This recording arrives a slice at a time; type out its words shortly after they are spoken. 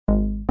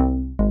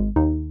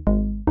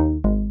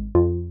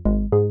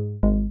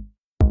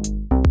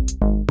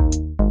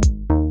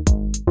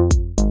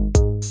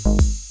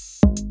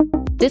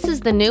This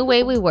is The New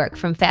Way We Work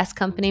from Fast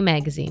Company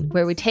magazine,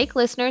 where we take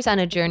listeners on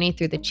a journey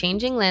through the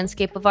changing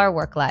landscape of our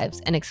work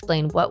lives and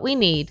explain what we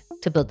need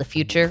to build the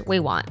future we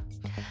want.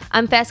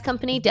 I'm Fast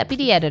Company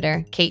Deputy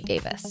Editor Kate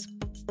Davis.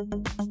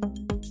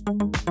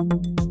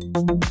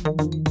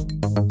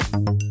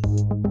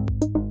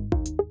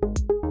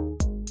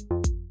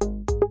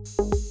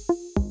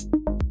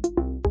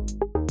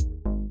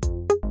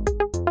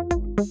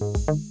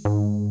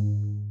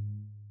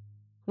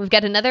 We've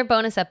got another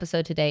bonus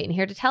episode today, and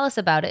here to tell us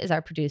about it is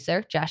our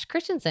producer, Josh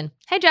Christensen.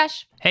 Hey,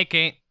 Josh. Hey,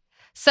 Kate.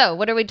 So,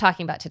 what are we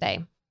talking about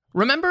today?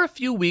 Remember a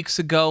few weeks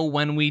ago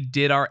when we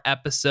did our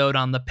episode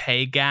on the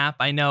pay gap?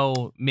 I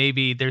know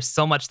maybe there's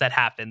so much that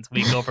happens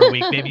week over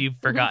week. Maybe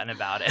you've forgotten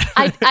about it.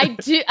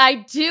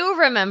 I do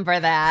remember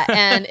that,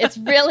 and it's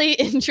really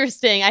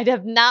interesting. I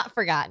have not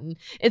forgotten.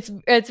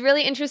 It's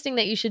really interesting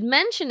that you should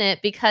mention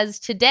it because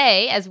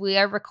today, as we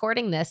are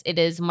recording this, it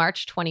is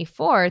March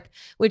 24th,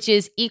 which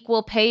is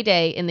Equal Pay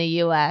Day in the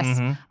U.S.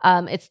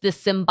 Mm-hmm. It's the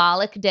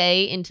symbolic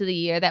day into the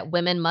year that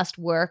women must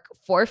work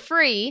for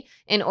free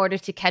in order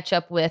to catch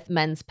up with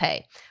men's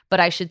pay.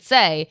 But I should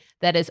say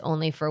that is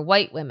only for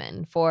white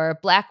women. For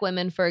Black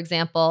women, for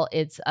example,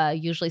 it's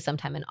usually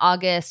sometime in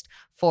August.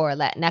 For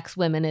Latinx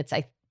women, it's,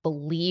 I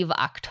believe,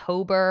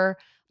 October,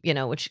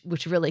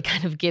 which really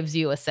kind of gives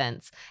you a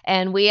sense.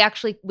 And we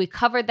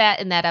covered that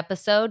in that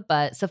episode,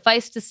 but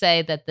suffice to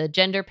say that the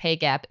gender pay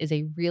gap is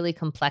a really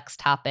complex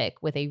topic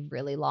with a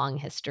really long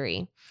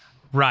history.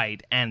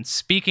 Right. And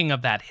speaking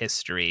of that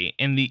history,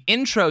 in the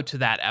intro to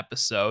that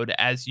episode,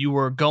 as you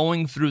were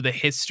going through the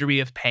history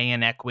of pay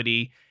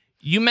inequity,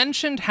 you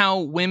mentioned how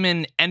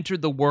women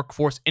entered the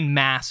workforce en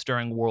masse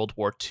during World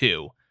War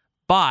II.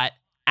 But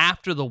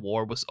after the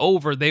war was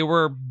over, they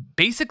were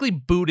basically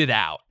booted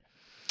out.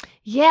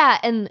 Yeah,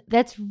 and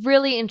that's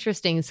really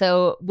interesting.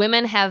 So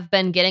women have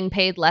been getting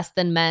paid less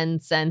than men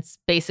since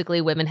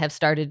basically women have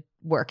started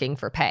working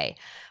for pay.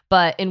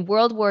 But in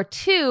World War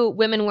II,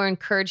 women were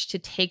encouraged to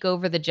take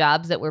over the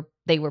jobs that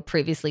they were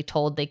previously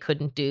told they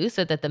couldn't do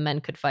so that the men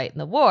could fight in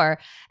the war.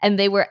 And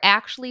they were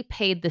actually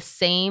paid the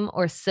same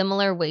or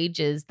similar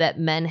wages that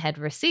men had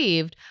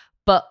received,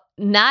 but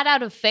not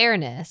out of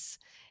fairness.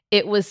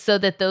 It was so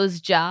that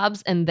those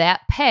jobs and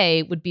that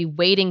pay would be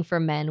waiting for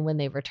men when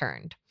they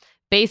returned.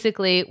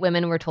 Basically,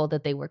 women were told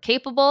that they were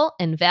capable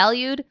and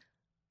valued,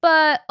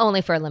 but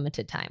only for a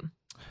limited time.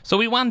 So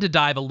we wanted to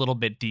dive a little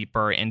bit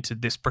deeper into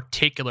this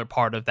particular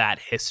part of that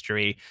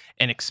history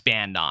and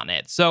expand on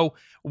it. So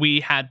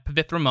we had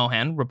Pavithra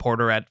Mohan,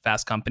 reporter at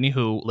Fast Company,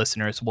 who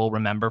listeners will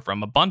remember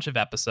from a bunch of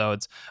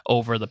episodes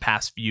over the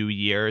past few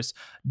years,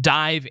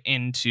 dive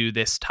into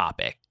this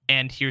topic.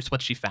 And here's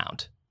what she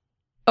found.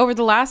 Over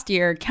the last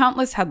year,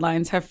 countless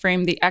headlines have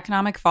framed the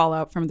economic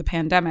fallout from the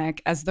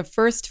pandemic as the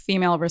first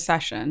female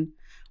recession.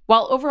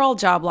 While overall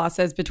job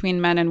losses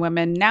between men and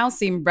women now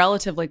seem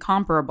relatively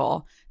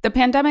comparable, the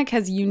pandemic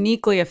has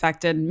uniquely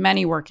affected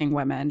many working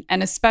women,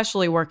 and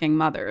especially working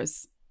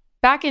mothers.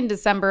 Back in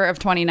December of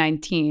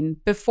 2019,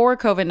 before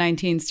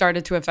COVID-19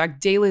 started to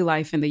affect daily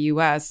life in the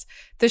US,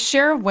 the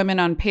share of women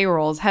on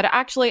payrolls had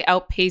actually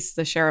outpaced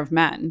the share of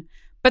men.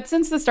 But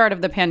since the start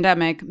of the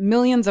pandemic,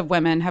 millions of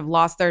women have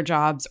lost their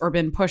jobs or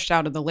been pushed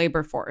out of the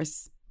labor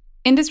force.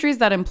 Industries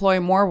that employ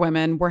more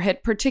women were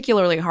hit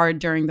particularly hard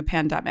during the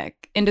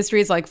pandemic,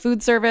 industries like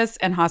food service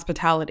and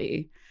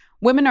hospitality.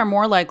 Women are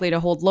more likely to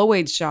hold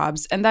low-wage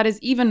jobs, and that is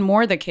even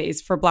more the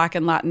case for Black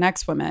and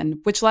Latinx women,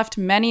 which left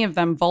many of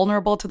them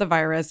vulnerable to the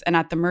virus and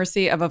at the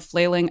mercy of a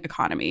flailing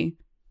economy.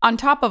 On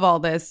top of all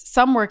this,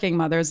 some working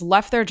mothers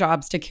left their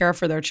jobs to care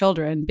for their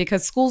children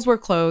because schools were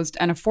closed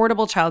and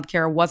affordable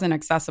childcare wasn't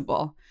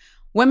accessible.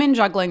 Women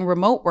juggling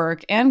remote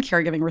work and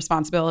caregiving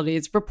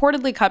responsibilities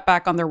reportedly cut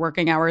back on their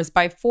working hours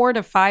by 4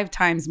 to 5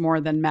 times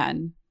more than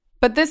men.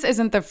 But this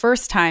isn't the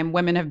first time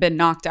women have been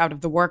knocked out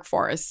of the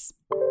workforce.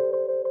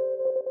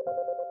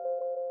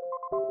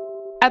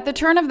 At the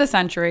turn of the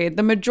century,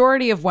 the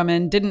majority of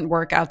women didn't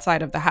work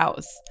outside of the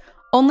house.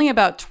 Only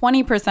about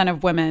 20%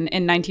 of women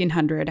in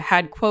 1900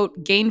 had,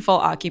 quote, gainful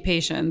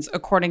occupations,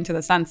 according to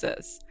the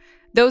census.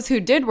 Those who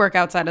did work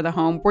outside of the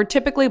home were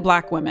typically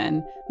Black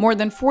women, more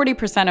than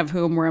 40% of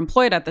whom were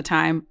employed at the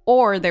time,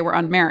 or they were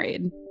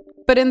unmarried.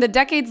 But in the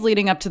decades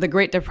leading up to the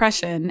Great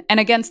Depression,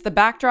 and against the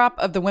backdrop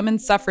of the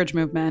women's suffrage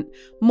movement,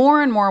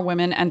 more and more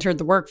women entered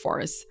the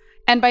workforce.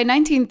 And by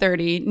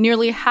 1930,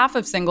 nearly half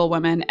of single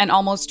women and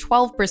almost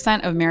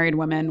 12% of married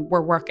women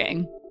were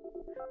working.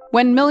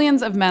 When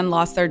millions of men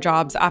lost their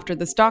jobs after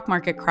the stock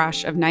market crash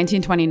of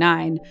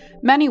 1929,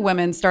 many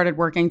women started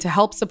working to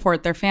help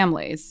support their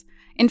families.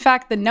 In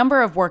fact, the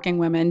number of working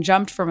women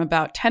jumped from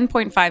about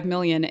 10.5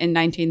 million in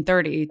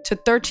 1930 to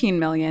 13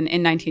 million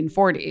in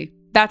 1940.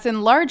 That's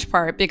in large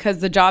part because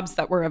the jobs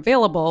that were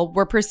available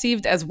were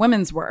perceived as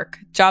women's work,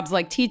 jobs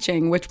like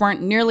teaching, which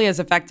weren't nearly as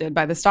affected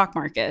by the stock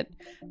market.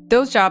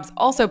 Those jobs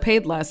also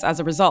paid less as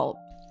a result.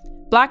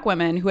 Black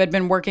women who had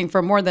been working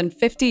for more than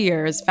 50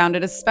 years found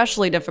it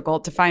especially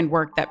difficult to find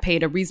work that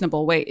paid a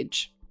reasonable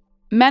wage.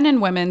 Men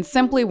and women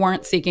simply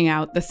weren't seeking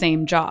out the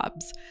same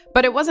jobs.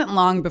 But it wasn't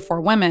long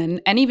before women,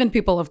 and even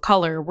people of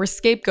color, were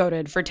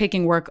scapegoated for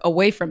taking work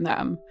away from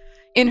them.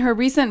 In her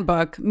recent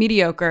book,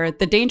 Mediocre,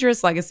 The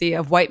Dangerous Legacy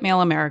of White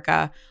Male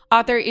America,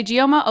 author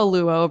Ijeoma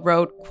Oluo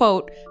wrote,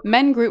 quote,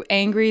 "Men grew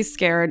angry,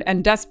 scared,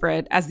 and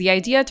desperate as the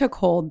idea took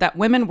hold that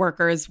women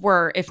workers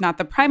were, if not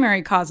the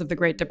primary cause of the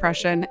Great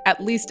Depression,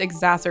 at least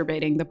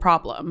exacerbating the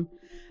problem."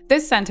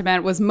 This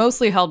sentiment was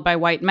mostly held by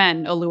white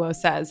men, Oluo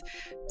says,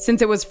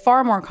 since it was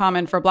far more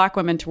common for Black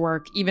women to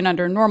work even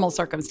under normal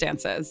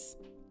circumstances.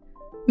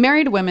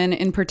 Married women,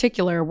 in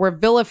particular, were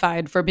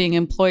vilified for being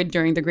employed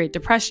during the Great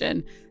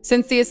Depression,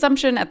 since the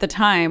assumption at the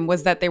time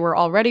was that they were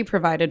already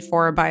provided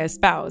for by a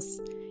spouse.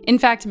 In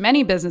fact,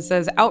 many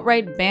businesses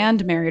outright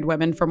banned married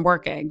women from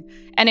working,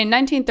 and in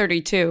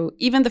 1932,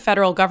 even the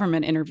federal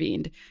government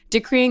intervened,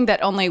 decreeing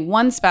that only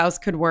one spouse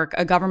could work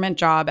a government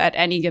job at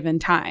any given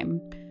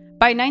time.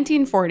 By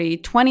 1940,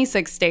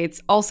 26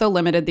 states also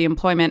limited the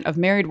employment of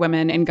married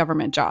women in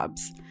government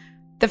jobs.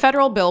 The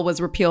federal bill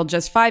was repealed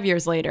just 5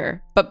 years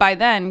later, but by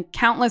then,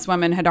 countless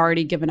women had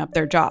already given up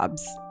their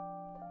jobs.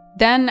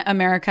 Then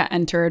America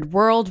entered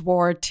World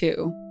War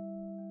II.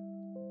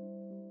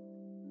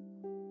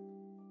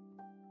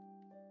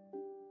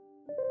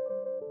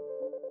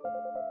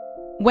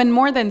 When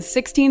more than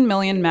 16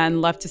 million men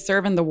left to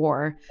serve in the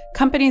war,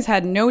 companies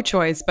had no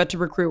choice but to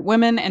recruit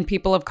women and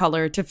people of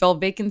color to fill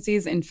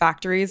vacancies in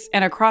factories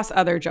and across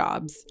other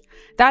jobs.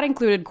 That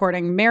included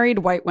courting married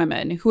white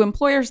women who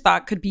employers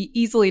thought could be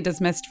easily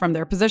dismissed from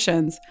their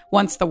positions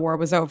once the war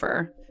was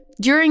over.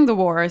 During the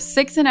war,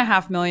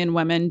 6.5 million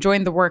women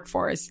joined the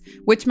workforce,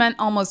 which meant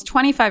almost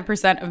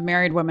 25% of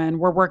married women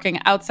were working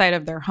outside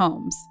of their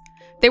homes.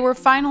 They were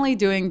finally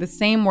doing the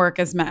same work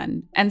as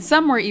men, and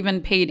some were even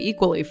paid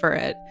equally for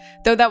it,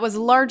 though that was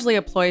largely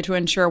a ploy to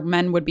ensure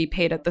men would be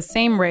paid at the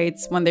same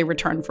rates when they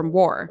returned from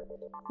war.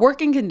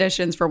 Working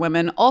conditions for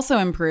women also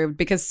improved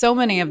because so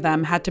many of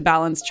them had to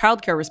balance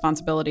childcare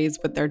responsibilities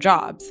with their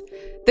jobs.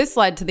 This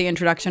led to the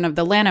introduction of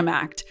the Lanham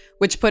Act,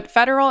 which put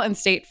federal and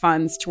state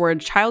funds toward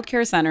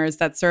childcare centers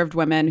that served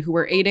women who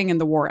were aiding in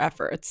the war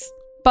efforts.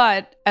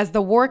 But as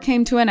the war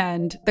came to an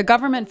end, the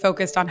government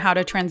focused on how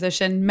to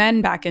transition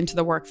men back into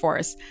the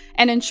workforce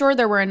and ensure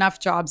there were enough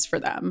jobs for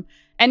them.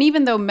 And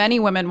even though many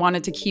women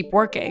wanted to keep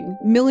working,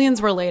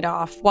 millions were laid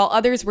off, while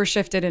others were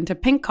shifted into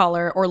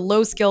pink-collar or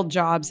low-skilled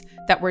jobs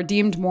that were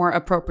deemed more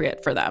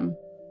appropriate for them.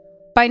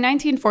 By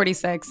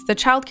 1946, the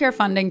childcare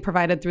funding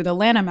provided through the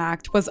Lanham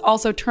Act was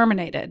also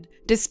terminated,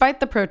 despite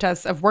the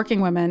protests of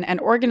working women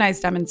and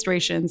organized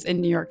demonstrations in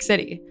New York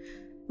City.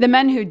 The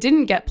men who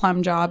didn't get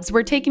plum jobs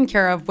were taken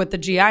care of with the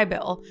GI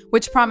Bill,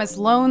 which promised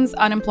loans,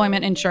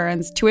 unemployment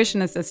insurance,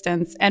 tuition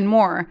assistance, and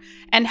more,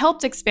 and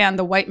helped expand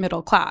the white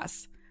middle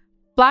class.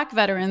 Black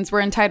veterans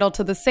were entitled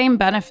to the same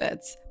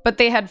benefits, but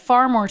they had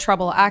far more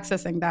trouble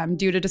accessing them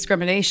due to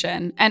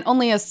discrimination, and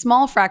only a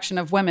small fraction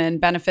of women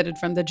benefited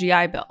from the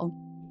GI Bill.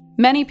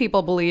 Many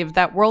people believe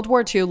that World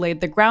War II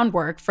laid the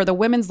groundwork for the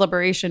women's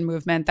liberation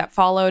movement that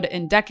followed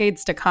in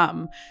decades to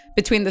come,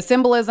 between the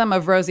symbolism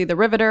of Rosie the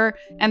Riveter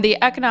and the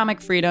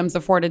economic freedoms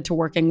afforded to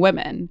working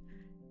women.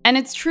 And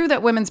it's true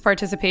that women's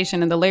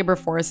participation in the labor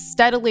force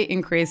steadily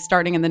increased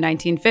starting in the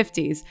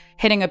 1950s,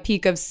 hitting a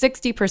peak of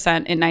 60%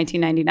 in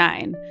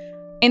 1999.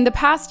 In the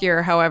past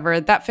year,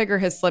 however, that figure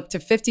has slipped to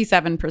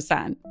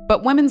 57%,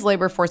 but women's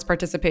labor force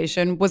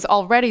participation was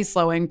already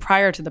slowing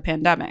prior to the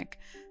pandemic.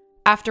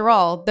 After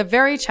all, the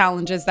very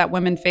challenges that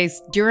women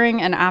faced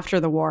during and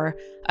after the war,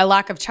 a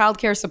lack of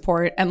childcare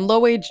support and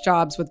low-wage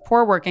jobs with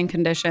poor working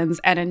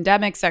conditions and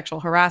endemic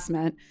sexual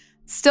harassment,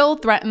 still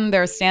threaten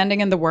their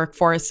standing in the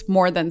workforce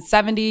more than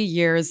 70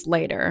 years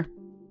later.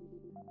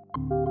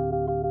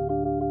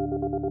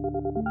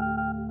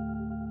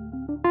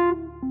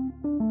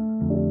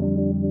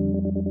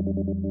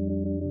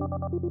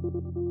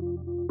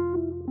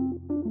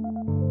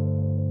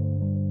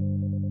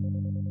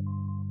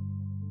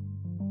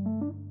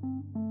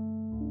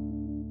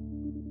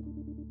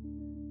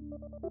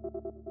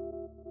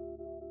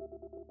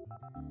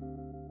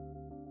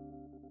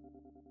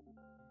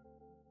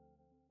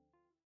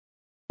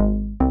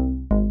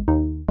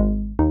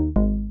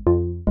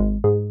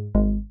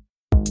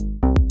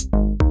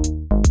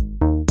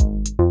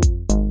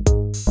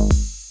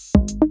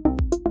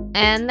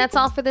 And that's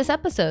all for this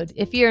episode.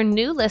 If you're a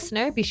new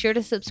listener, be sure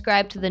to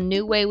subscribe to The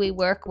New Way We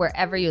Work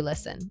wherever you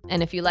listen.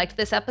 And if you liked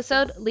this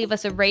episode, leave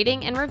us a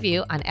rating and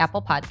review on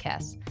Apple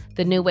Podcasts.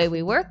 The New Way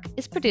We Work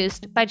is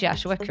produced by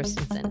Joshua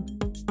Christensen.